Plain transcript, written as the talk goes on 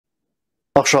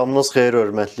Axşamınız xeyir,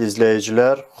 hörmətli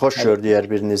izləyicilər. Xoş gördük hər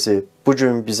birinizi.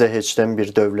 Bugün bizə heçdən bir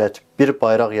dövlət, bir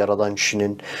bayraq yaradan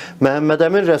kişinin, Məhəmməd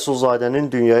Əmin Rəsulzadənin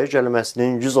dünyaya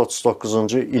gəlməsinin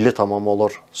 139-cu ili tamam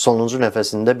olur. Sonuncu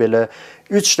nəfəsində belə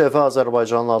 3 dəfə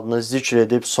Azərbaycanın adını zikr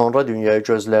edib, sonra dünyaya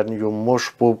gözlərini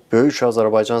yummuş bu Böyük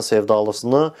Azərbaycan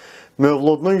sevdalısını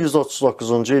Mövludunun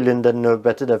 139-cu ilində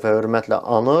növbəti dəfə hörmətlə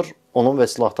anır, onun və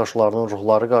silahdaşlarının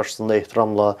ruhları qarşısında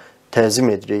ehtiramla təzim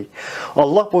edirik.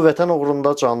 Allah bu vətən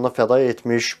uğrunda canını fəda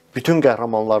etmiş bütün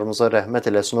qəhrəmanlarımıza rəhmət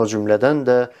eləsin, o cümlədən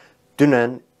də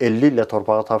dünən 50 ilə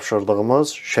torpağa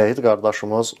tapşırdığımız şəhid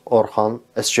qardaşımız Orxan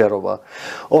Əsgərova.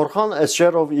 Orxan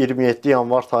Əsgərov 27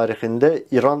 yanvar tarixində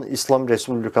İran İslam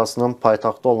Respublikasının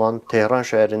paytaxtı olan Tehran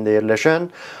şəhərində yerləşən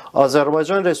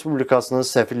Azərbaycan Respublikasının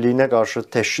səfirliyinə qarşı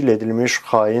təşkil edilmiş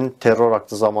xain terror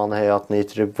aktı zamanı həyatını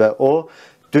itirib və o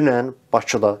dünən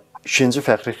Bakıda 2-ci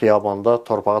fəxri xiyabanda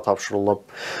torpağa tapşırılıb.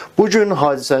 Bugün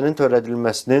hadisənin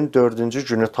törədilməsinin 4-cü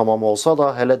günü tamam olsa da,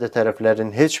 hələ də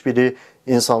tərəflərin heç biri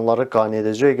insanları qane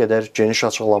edəcək qədər geniş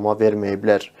açıqlama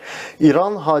verməyiblər.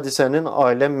 İran hadisənin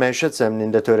ailə məişət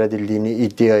zəminində törədildiyini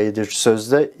iddia edir.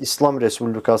 Sözdə İslam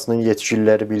Respublikasının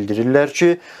yetkililəri bildirirlər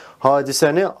ki,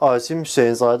 hadisəni Asim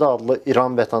Hüseynzadə adlı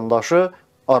İran vətəndaşı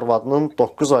arvadının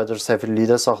 9 aydır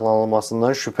səfirlikdə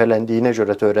saxlanılmasından şübhələndiyinə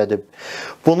görə törədib.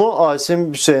 Bunu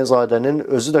Asim Hüseynzadənin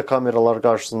özü də kameralar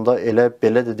qarşısında elə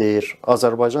belə də deyir.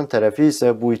 Azərbaycan tərəfi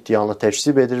isə bu iddianı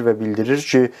təkzib edir və bildirir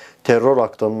ki, terror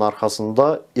aktının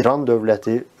arxasında İran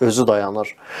dövləti özü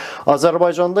dayanır.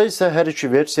 Azərbaycanda isə hər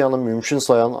iki versiyanı mümkün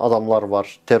sayan adamlar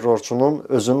var. Terrorçunun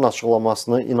özünün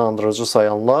açıqlamasını inandırıcı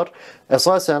sayanlar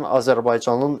əsasən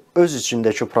Azərbaycanın öz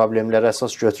içindəki problemləri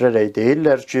əsas götürərək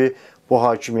deyirlər ki, bu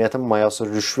hakimiyyətin mayası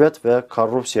rüşvət və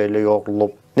korrupsiya ilə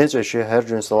yoğrulub. Necə ki, hər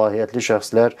gün səlahiyyətli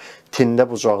şəxslər tində,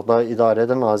 bucaqda,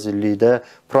 idarədə, nazirlikdə,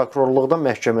 prokurorluqda,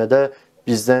 məhkəmədə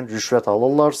bizdən rüşvət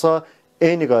alırlarsa,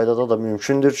 eyni qaydada da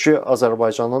mümkündür ki,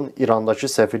 Azərbaycanın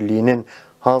İrandakı səfirliyinin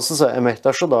hansısa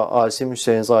əməkdaşı da Asim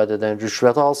Hüseynzadədən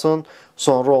rüşvət alsın,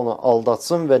 sonra onu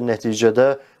aldatsın və nəticədə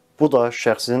bu da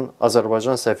şəxsin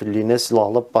Azərbaycan səfirliyinə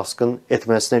silahlı basqın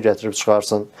etməsinə gətirib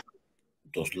çıxarsın.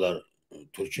 Dostlar,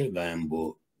 Türkel bəyin bu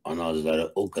analizləri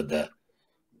o qədər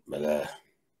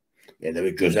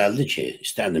belə gözəldir ki,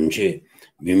 istərdim ki,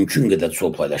 mümkün qədər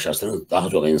çox paylaşarsınız, daha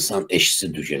çox insan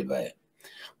eşitsin Türkel bəyi.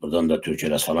 Buradan da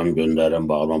Türkelə salam göndərirəm,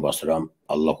 bağlama basıram,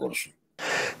 Allah qorusun.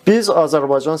 Biz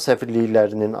Azərbaycan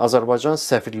səfirliklərinin, Azərbaycan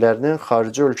səfirlərinin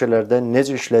xarici ölkələrdə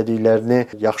necə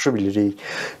işlədiklərini yaxşı bilirik.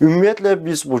 Ümumiyyətlə,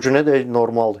 biz bu günə də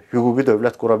normal, hüquqi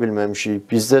dövlət qura bilməmişik.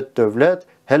 Bizdə dövlət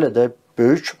hələ də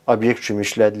böyük obyekt kimi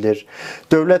işlədilir.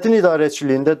 Dövlətin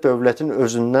idarəçiliyində dövlətin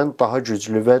özündən daha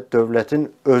güclü və dövlətin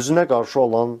özünə qarşı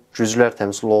olan güclər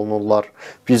təmsil olunurlar.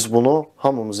 Biz bunu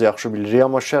hamımız yaxşı bilirik,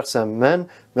 amma şəxsən mən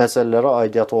məsələlərə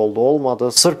aidiyyatı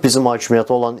oldu-olmadı, sırf bizim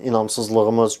hakimiyyətə olan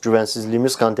inamsızlığımız,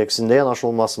 güvənsizliyimiz kontekstində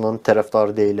yanaşılmasının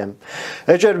tərəfdarı deyiləm.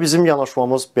 Əgər bizim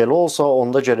yanaşmamız belə olsa,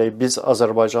 onda gərək biz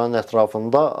Azərbaycanın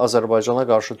ətrafında Azərbaycana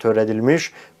qarşı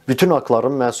törədilmiş bütün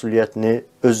haqların məsuliyyətini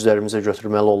öz üzərimizə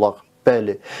götürməli olaq.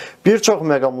 Bəli, bir çox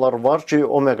məqamlar var ki,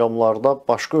 o məqamlarda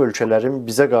başqa ölkələrin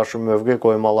bizə qarşı mövqe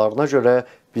qoymalarına görə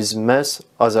biz məhz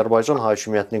Azərbaycan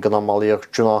hakimiyyətini qınamalıyıq,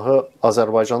 günahı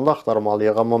Azərbaycanda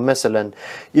axtarmalıyıq. Amma məsələn,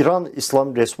 İran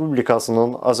İslam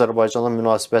Respublikasının Azərbaycana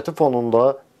münasibəti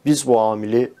fonunda biz bu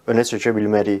amili önə çəkə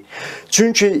bilmərik.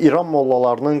 Çünki İran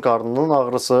mollalarının qarnının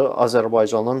ağrısı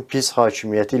Azərbaycanın pis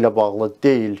hakimiyyəti ilə bağlı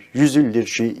deyil. 100 ildir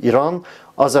ki, İran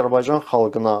Azərbaycan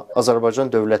xalqına,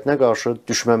 Azərbaycan dövlətinə qarşı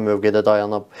düşmən mövqedə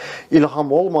dayanıb.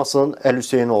 İlham olmasın,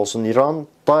 Əl-Hüseyn olsun, İran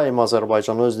daim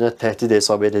Azərbaycanı özünə təhdid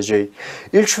hesab edəcək.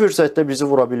 İlk fürsətdə bizi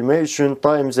vura bilmək üçün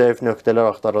daim zəif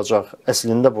nöqtələr axtaracaq.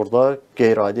 Əslində burada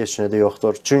qeyri-adi heç nə də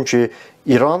yoxdur. Çünki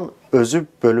İran özü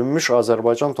bölünmüş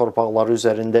Azərbaycan torpaqları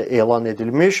üzərində elan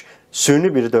edilmiş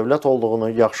süni bir dövlət olduğunu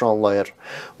yaxşı anlayır.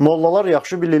 Mollalar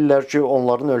yaxşı bilirlər ki,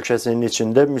 onların ölkəsinin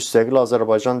içində müstəqil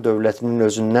Azərbaycan dövlətinin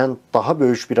özündən daha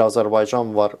böyük bir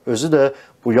Azərbaycan var. Özü də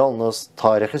bu yalnız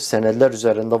tarixi sənədlər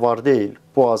üzərində var deyil.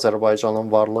 Bu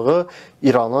Azərbaycanın varlığı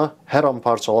İranı hər an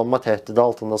parçalanma təhdidi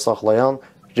altında saxlayan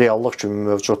reallıq kimi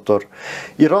mövcuddur.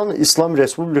 İran İslam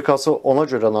Respublikası ona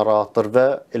görə narahatdır və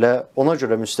elə ona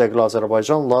görə müstəqil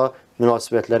Azərbaycanla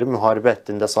münasibətləri müharibə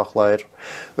həddində saxlayır.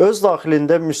 Öz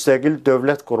daxilində müstəqil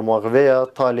dövlət qurmaq və ya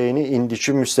taleyini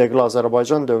indiki müstəqil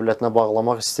Azərbaycan dövlətinə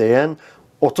bağlamaq istəyən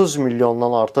 30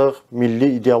 milyondan artıq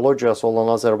milli ideologiyası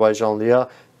olan Azərbaycanlıya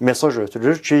mesaj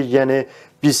ötürür ki, yəni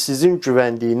biz sizin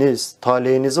güvəndiyiniz,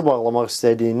 taleyinizi bağlamaq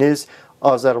istədiyiniz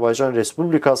Azərbaycan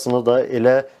Respublikasını da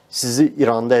elə sizi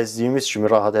İranda əzdiyimiz kimi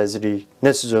rahat əzirik.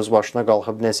 Nə siz öz başına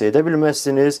qalxıb nəsə edə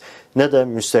bilməzsiniz, nə də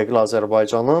müstəqil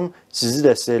Azərbaycanın sizi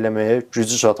dəstəkləməyə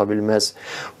gücü çata bilməz.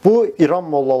 Bu, İran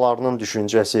mollalarının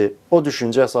düşüncəsi, o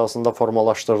düşüncə əsasında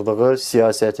formalaşdırdığı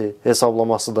siyasəti,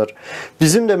 hesablamasıdır.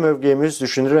 Bizim də mövqeyimiz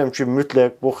düşünürəm ki,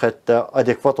 mütləq bu xəttdə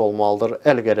adekvat olmalıdır.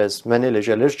 Əlqərəz, mənə elə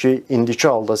gəlir ki, indiki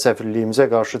halda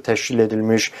səfirliyimizə qarşı təşkil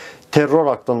edilmiş terror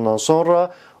aktından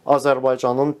sonra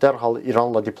Azərbaycanın dərhal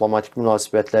İranla diplomatik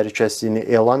münasibətləri kəsdiyini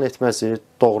elan etməsi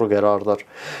doğru qərardır.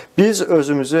 Biz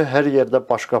özümüzü hər yerdə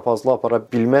başqapazlı apara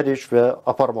bilmərik və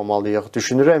aparmamalıyıq.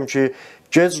 Düşünürəm ki,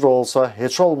 gec də olsa,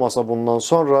 heç olmasa bundan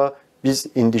sonra biz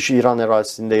indiki İran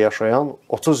ərazisində yaşayan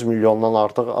 30 milyondan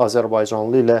artıq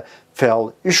Azərbaycanlı ilə fəal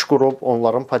iş qurub,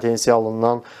 onların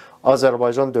potensialından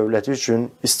Azərbaycan dövləti üçün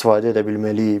istifadə edə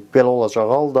bilməliyik. Belə olacağı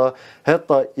halda,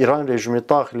 hətta İran rejimi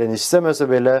daxilən istəməsə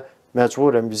belə,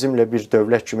 məcburən bizimlə bir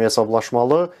dövlət kimi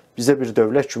hesablaşmalı, bizə bir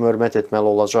dövlət kimi hörmət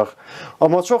etməli olacaq.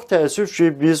 Amma çox təəssüf ki,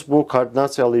 biz bu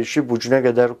koordinasiyalı işi bu günə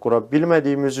qədər qura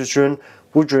bilmədiyimiz üçün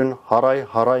bugün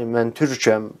haray mən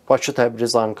Türkəm, Bakı,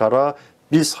 Təbriz, Ankara,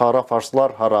 biz hara,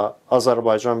 farslar hara,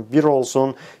 Azərbaycan bir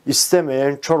olsun,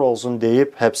 istəməyən kör olsun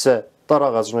deyib həbsə dar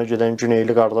ağacına gedən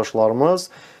güneyli qardaşlarımız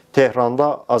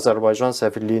Tehranda Azərbaycan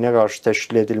səfirliyinə qarşı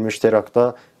təşkil edilmiş teraktda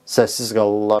səssiz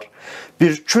qalırlar.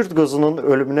 Bir Kürd qızının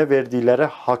ölümünə verdikləri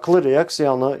haqlı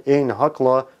reaksiyanı eyni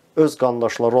haqla öz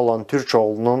qardaşları olan Türk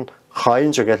oğlunun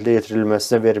xaincə qətlə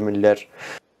yetirilməsinə vermirlər.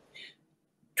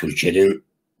 Türklərin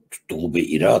tutduğu bir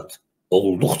irad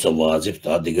olduqca vacib,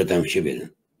 daha diqqətən fikir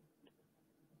verin.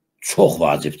 Çox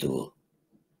vacibdir bu.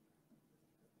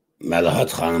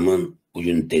 Məlumat xanımın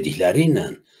bugün dedikləri ilə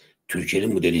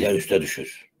Türklərin bu dedikləri üstə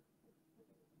düşür.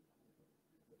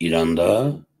 İranda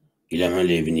İlham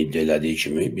Əliyevin iddia elədiyi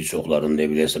kimi, bir çoxlarının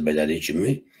da hesab elədiyi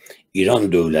kimi, İran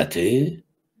dövləti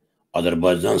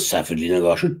Azərbaycan səfirliyinə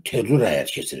qarşı terror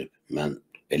həyat keçirib. Mən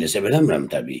belə hesab eləmirəm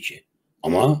təbii ki.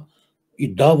 Amma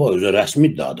iddia var, özü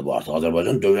rəsmi iddiadır bu artıq.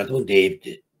 Azərbaycan dövləti bunu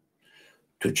deyibdir.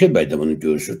 Türkiyə bəy də bunu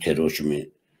görürsün, terror kimi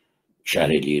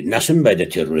şərh eləyir. Nəsim bəy də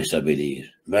terror hesab eləyir.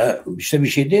 Və işte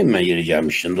bir şey deyim mən yeri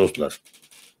gəlmişdim dostlar.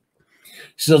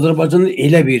 Siz Azərbaycanın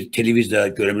elə bir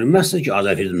televiziyada görə bilməzsiniz ki,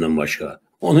 Azərbaycandan başqa.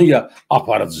 Onun ya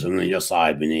aparıcısının, ya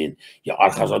sahibinin, ya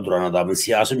arxasında duran adamın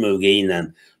siyasi mövqeyi ilə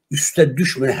üstə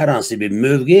düşməyən hər hansı bir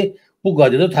mövqe bu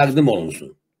qaydada təqdim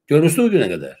olunsun. Görmürsünüz o günə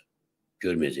qədər?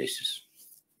 Görməyəcəksiniz.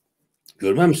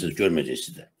 Görməmişsiniz,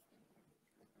 görməyəcəksiniz də.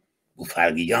 Bu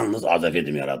fərqi yalnız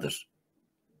Azərbaycan yaradır.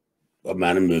 O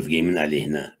mənim mövqeyimin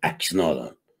əleyhinə, əksinə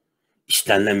olan.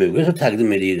 İstənilən mövqeyi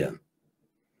təqdim edirəm.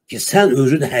 Ki, sən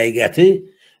özün həqiqəti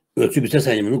ölçü bitə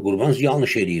sən bunu qurban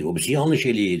yanlış eləyir, o birisi yanlış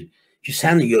eləyir. Ki,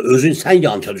 sən özün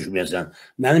yanlışa düşməyəsən.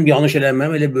 Mənim yanlış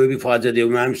eləməm elə böyük bir faciə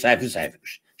deyil, mənim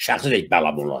səhvmiş. Şəxsi deyil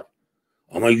bəla bunlar.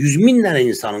 Amma 100 minlərlə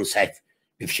insanın səhv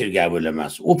bir fikir qəbul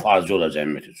eləməz. O faciə olacaq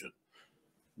cəmiyyət üçün.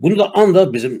 Bunu da ancaq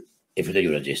bizim efirdə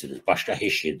görəcəksiniz. Başqa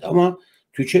heç şeydir. Amma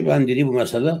Türkiyə bəyin dediyi bu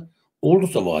məsələ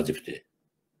olduqca vacibdir.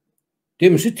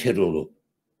 Demişsiniz terroru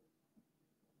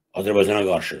Azərbaycana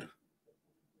qarşı.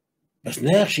 Bəs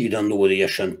nə yaxşı İranda o da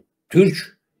yaşayan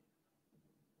Türk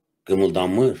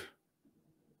qımıldanmır.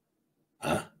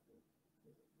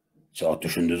 Saat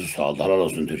düşündüğünüzü sualda halal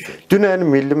olsun Türkiye. Dünən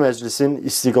Milli Məclisin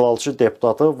istiqlalçı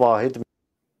deputatı Vahid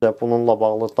də bununla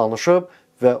bağlı danışıb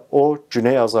və o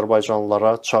Güney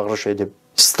Azərbaycanlılara çağırış edib.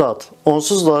 Stat,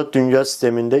 onsuz da dünya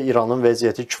sistemində İranın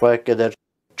vəziyyəti kifayət qədər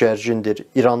gərgindir.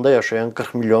 İranda yaşayan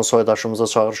 40 milyon soydaşımıza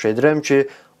çağırış edirəm ki,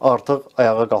 artıq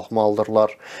ayağa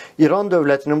qalxmalıdırlar. İran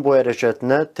dövlətinin bu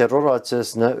hərəkətinə, terror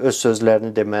hadisəsinə öz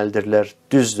sözlərini deməlidirlər.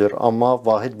 Düzdür, amma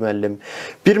Vahid müəllim.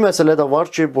 Bir məsələ də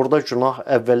var ki, burada günah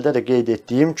əvvəldə də qeyd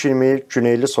etdiyim kimi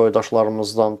güneyli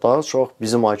soydaşlarımızdan daha çox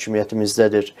bizim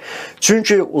hakimiyyətimizdədir.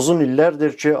 Çünki uzun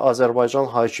illərdir ki,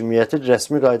 Azərbaycan hakimiyyəti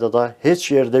rəsmi qaydada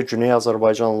heç yerdə Güney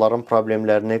Azərbaycanlıların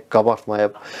problemlərini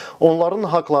qabartmayıb. Onların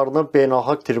haqlarını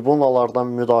beynəlxalq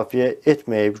tribunalardan müdafiə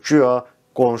etməyib, güya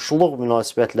qonşuluq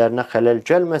münasibətlərinə xələl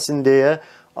gəlməsin deyə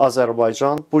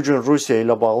Azərbaycan bugün Rusiya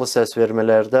ilə bağlı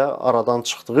səsvermələrdə aradan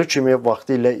çıxdığı kimi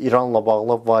vaxtı ilə İranla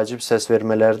bağlı vacib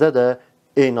səsvermələrdə də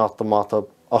eyni addımı atıb.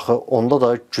 Axı onda da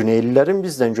güneylilərin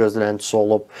bizdən gözləntisi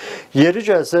olub. Yeri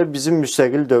gəlsə bizim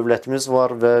müstəqil dövlətimiz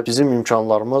var və bizim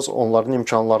imkanlarımız onların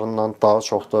imkanlarından daha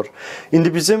çoxdur.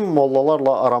 İndi bizim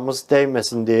mollalarla aramız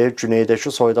dəyməsin deyə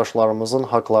güneydəki soydaşlarımızın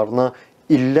haqlarını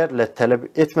illərlə tələb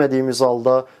etmədiyimiz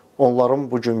halda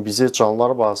onların bugün bizi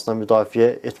canları bahasına müdafiə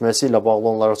etməsi ilə bağlı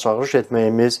onlara çağırış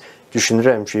etməyimiz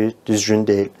düşünürəm ki, düzgün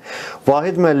deyil.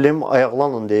 Vahid müəllim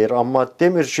ayaqlanın deyir, amma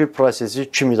demir ki,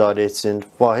 prosesi kim idarə etsin.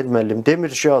 Vahid müəllim demir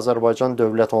ki, Azərbaycan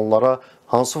dövlət onlara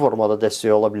hansı formada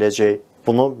dəstək ola biləcək.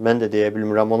 Bunu mən də deyə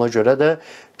bilmirəm. Ona görə də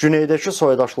güneydəki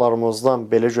soydaşlarımızdan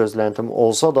belə gözləntim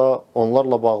olsa da,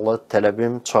 onlarla bağlı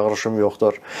tələbim, çağırışım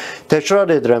yoxdur.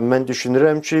 Təkrar edirəm, mən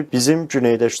düşünürəm ki, bizim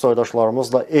güneydəki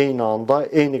soydaşlarımızla eyni anda,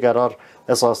 eyni qərar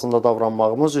əsasında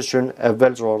davranmağımız üçün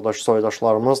əvvəlcə oradakı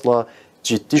soydaşlarımızla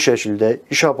ciddi şəkildə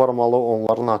iş aparmalı,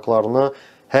 onların haqlarını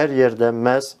hər yerdə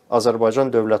məhz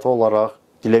Azərbaycan dövləti olaraq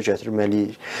dilə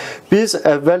gətirməliyik. Biz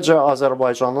əvvəlcə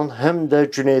Azərbaycanın həm də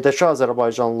güneydəki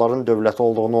Azərbaycanlıların dövləti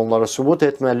olduğunu onlara sübut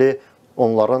etməli,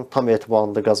 onların tam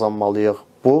etibarını qazanmalıyıq.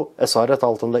 Bu, əsarət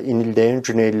altında inildəyən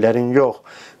güneylilərin yox,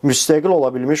 müstəqil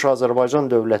ola bilmiş Azərbaycan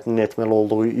dövlətinin etməli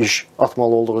olduğu iş,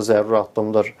 atmalı olduğu zəruri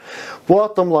addımdır. Bu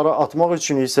addımları atmaq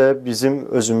üçün isə bizim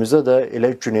özümüzə də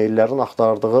elə güneylilərin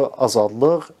axtardığı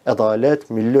azadlıq, ədalət,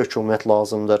 milli hökumət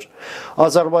lazımdır.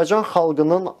 Azərbaycan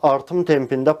xalqının artım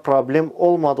tempində problem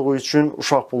olmadığı üçün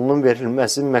uşaq pulunun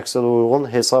verilməsi məqsədə uyğun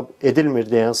hesab edilmir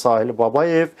deyən Sahil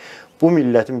Babayev, bu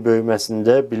millətin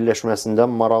böyüməsində, birləşməsində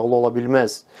maraqlı ola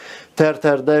bilməz.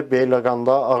 Tərtərdə,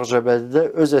 Beyləqanda, Ağcabədidə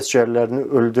öz əsgərlərini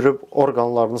öldürüb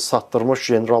orqanlarını satdırmış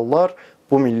generallar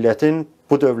bu millətin,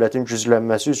 bu dövlətin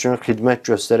güclənməsi üçün xidmət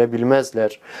göstərə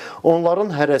bilməzlər. Onların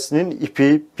hərəsinin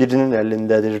ipi birinin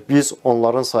əlindədir. Biz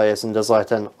onların sayəsində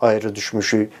zaten ayrı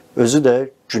düşmüşük. Özü də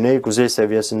güney-quzey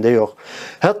səviyyəsində yox.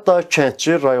 Hətta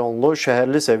kəndçi, rayonlu,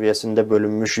 şəhərli səviyyəsində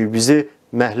bölünmüşük. Bizi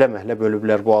məhlə-məhlə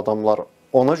bölüblər bu adamlar.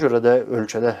 Ona görə də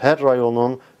ölkədə hər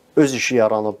rayonun öz işi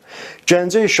yaranıb.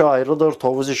 Gəncə işi ayrıdır,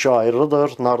 Tovuz işi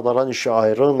ayrıdır, Nardaran işi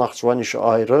ayrı, Naxçıvan işi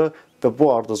ayrı və bu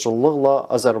ardıcıllıqla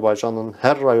Azərbaycanın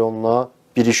hər rayonuna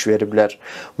bir iş veriblər.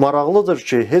 Maraqlıdır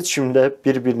ki, heç kim də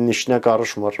bir-birinin işinə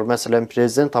qarışmır. Məsələn,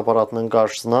 prezident aparatının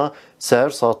qarşısına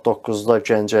səhər saat 9-da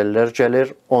Gəncəlilər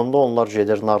gəlir, onda onlar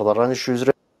gedir Nardaran işi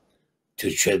üzrə.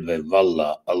 Türkel bəy,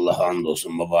 valla Allah'a and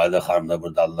olsun, Mübarək xanım da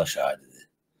burada Allah şahididir.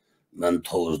 Mən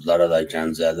Tovuzlara da,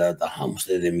 Gəncələrə də hamısı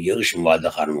dedim, yığışın Validə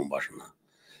xanımın başına.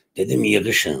 Dedim,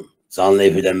 yığışın. Canlı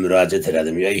efidən müraciət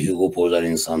elədim. Ya hüquq pozan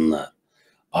insanlar,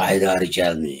 ayrı-ayrı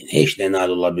gəlməyin. Heç nə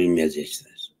nail ola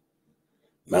bilməyəcəksiniz.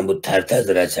 Mən bu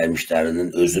tərtəz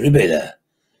rəçəlmişlərinin özünü belə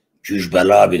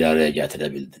güc-bəla bir araya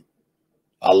gətirə bildim.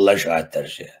 Allah şahidlər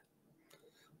şey.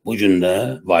 Bu gün də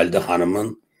Validə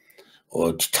xanımın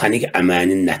o titanik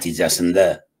əməyinin nəticəsində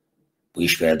bu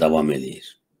iş belə davam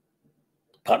edir.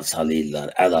 Parçalayırlar,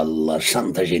 əl alırlar,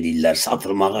 şantaj edirlər,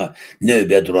 satılmağa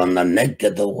növbə duranlar nə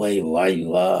qədər vay.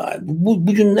 Bu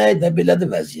gün nə edə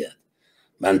belədir vəziyyət.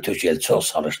 Mən Türkel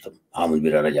çox çalışdım hamını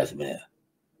bir ara gətirməyə.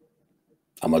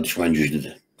 Amma düşmən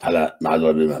güclüdür. Hələ nail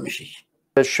ola bilməmişik.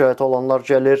 Şikayət olanlar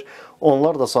gəlir,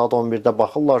 onlar da saat 11-də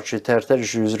baxırlar ki, tərtər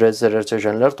işi üzrə zərər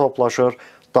çəkənlər toplaşır,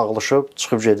 dağılışıb,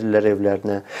 çıxıb gedirlər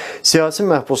evlərinə. Siyasi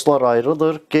məhbuslar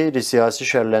ayrıdır, qeyri-siyasi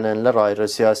şərlənənlər ayrı,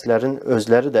 siyasilərin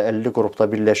özləri də 50 qrupda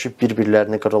birləşib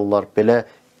bir-birlərini qırırlar. Belə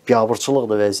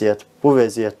biabırçılıqdır vəziyyət. Bu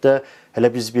vəziyyətdə hələ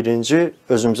biz birinci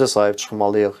özümüzə sahib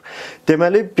çıxmalıyıq.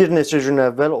 Deməli, bir neçə gün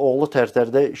əvvəl oğlu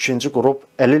Tərtərdə ikinci qrup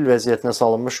əlil vəziyyətinə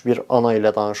salınmış bir ana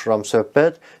ilə danışıram.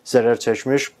 Söhbət zərər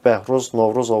çəkmiş Bəhruz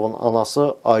Novruzovun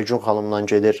anası Aycun xanımdan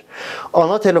gedir.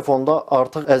 Ana telefonda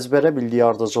artıq əzbərə bildiyi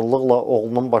ardıcıllıqla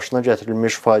oğlunun başına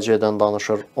gətirilmiş faciədən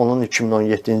danışır. Onun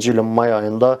 2017-ci ilin may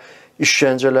ayında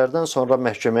İşgəncələrdən sonra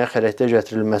məhkəməyə xərəkdə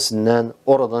gətirilməsindən,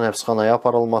 oradan həbsxanaya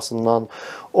aparılmasından,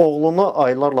 oğlunu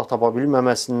aylarla tapa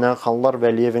bilməməsindən, Xanlar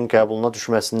Vəliyevin qəbuluna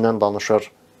düşməsindən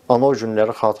danışır. Ana o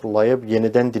günləri xatırlayıb,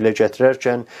 yenidən dilə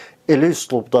gətirərkən elə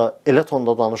üslubda, elə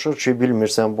tonda danışır ki,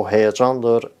 bilmirsən bu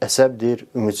həyəcandır, əsəbdir,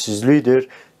 ümidsizlikdir,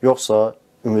 yoxsa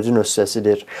ümidin öz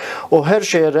səsidir. O hər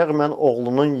şeyə rəğmən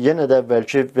oğlunun yenə də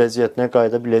əvvəlki vəziyyətinə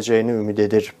qayıda biləcəyini ümid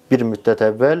edir. Bir müddət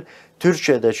əvvəl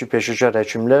Türkiyədəki peşəkar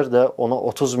həkimlər də ona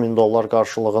 30.000 dollar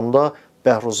qarşılığında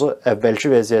Bəhruzu əvvəlki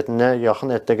vəziyyətinə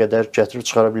yaxın həddə qədər gətirib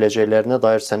çıxara biləcəklərinə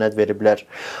dair sənəd veriblər.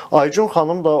 Aycun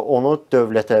xanım da onu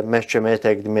dövlətə, məhkəməyə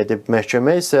təqdim edib.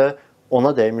 Məhkəmə isə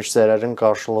ona dəymiş zərərin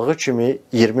qarşılığı kimi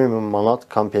 20.000 manat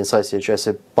kompensasiya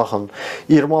kəsib. Baxın,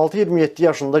 26-27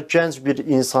 yaşında gənc bir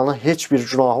insana heç bir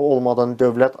günahı olmadan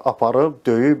dövlət aparıb,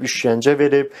 döyüb, işgəncə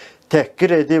verib,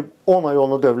 təhqir edib, 10 ay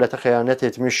onu dövlətə xəyanət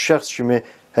etmiş şəxs kimi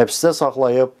həbsdə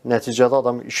saxlayıb, nəticədə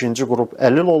adam ikinci qrup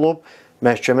əlil olub,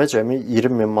 məhkəmə cəmi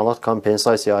 20.000 manat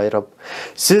kompensasiya ayırıb.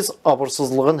 Siz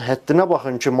abırsızlığın həddinə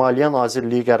baxın ki, Maliyyə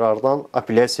Nazirliyi qərardan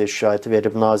apellyasiya şikayəti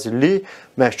verib. Nazirlik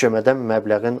məhkəmədən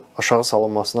məbləğin aşağı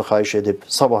salınmasını xahiş edib.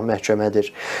 Sabah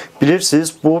məhkəmədir.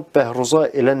 Bilirsiniz, bu Bəhruza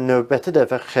elə növbəti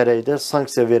dəfə xərəkdə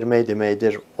sanksiya vermək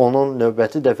deməkdir. Onun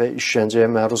növbəti dəfə işgəncəyə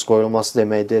məruz qoyulması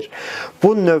deməkdir.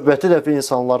 Bu növbəti dəfə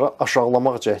insanları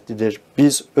aşağılamaq cəhdidir.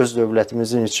 Biz öz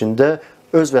dövlətimizin içində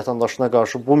öz vətəndaşına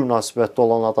qarşı bu münasibətdə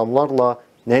olan adamlarla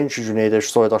nəinki güneydəki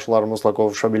soydaşlarımızla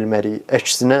qovuşa bilmərik.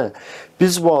 Əksinə,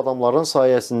 biz bu adamların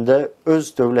sayəsində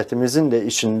öz dövlətimizin də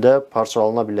içində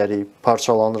parçalana bilərik,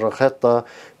 parçalanırıq. Hətta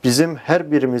bizim hər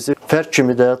birimizi fərq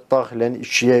kimi də daxilən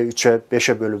 2-yə, 3-ə,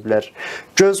 5-ə bölüblər.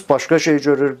 Göz başqa şey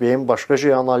görür, beyin başqa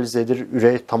şey analiz edir,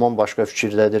 ürək tamam başqa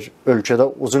fikirdədir. Ölkədə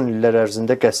uzun illər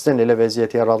ərzində qəsdən elə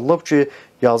vəziyyət yaradılıb ki,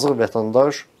 yazıq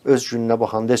vətəndaş öz gününə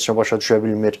baxanda heç nə başa düşə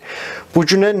bilmir. Bu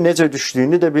günə necə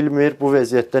düşdüyünü də bilmir, bu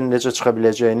vəziyyətdən necə çıxa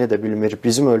biləcəyini də bilmir.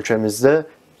 Bizim ölkəmizdə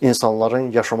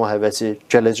insanların yaşama həvəsi,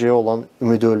 gələcəyə olan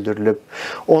ümidi öldürülüb.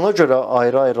 Ona görə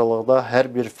ayrı-ayrılıqda hər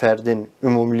bir fərdin,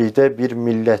 ümumilikdə bir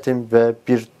millətin və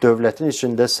bir dövlətin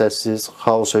içində səssiz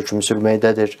xaos hökmü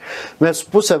sürməkdədir. Məhz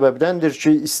bu səbəbdəndir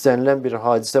ki, istənilən bir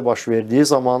hadisə baş verdiyi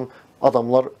zaman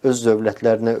adamlar öz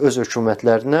dövlətlərinə, öz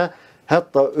hökumətlərinə,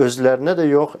 hətta özlərinə də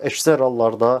yox, əksər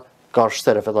hallarda qarşı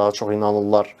tərəfə daha çox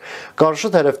inanırlar.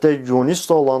 Qarşı tərəfdə Yunus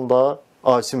da olanda,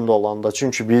 Asim də olanda.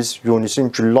 Çünki biz Yunisin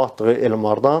güllə atdığı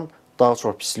Elmardan daha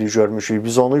çox pislik görmüşük.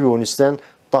 Biz onu Yunisdən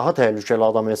daha təhlükəli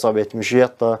adam hesab etmişik.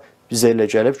 Hətta bizə elə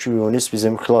gəlib ki, Yunis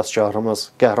bizim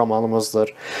xilaskarımız,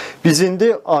 qəhrəmanımızdır. Biz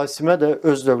indi Asimə də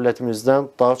öz dövlətimizdən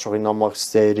daha çox inanmaq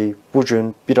istəyirik.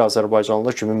 Bugün bir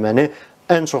Azərbaycanlı kimi məni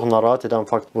ən çox narahat edən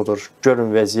fakt budur.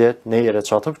 Görün vəziyyət nə yerə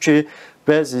çatıb ki,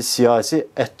 bəzi siyasi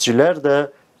ətçilər də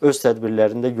öz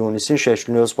tədbirlərində Yunisin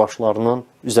şəklini öz başlarının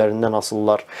üzərindən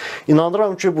asırlar.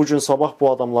 İnanıram ki, bugün sabah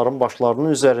bu adamların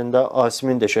başlarının üzərində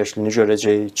Asimin də şəklini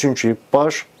görəcəyik. Çünki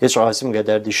baş heç Asim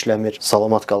qədər də işləmir.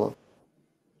 Salamat qalın.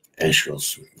 Eşq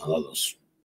olsun, halal olsun.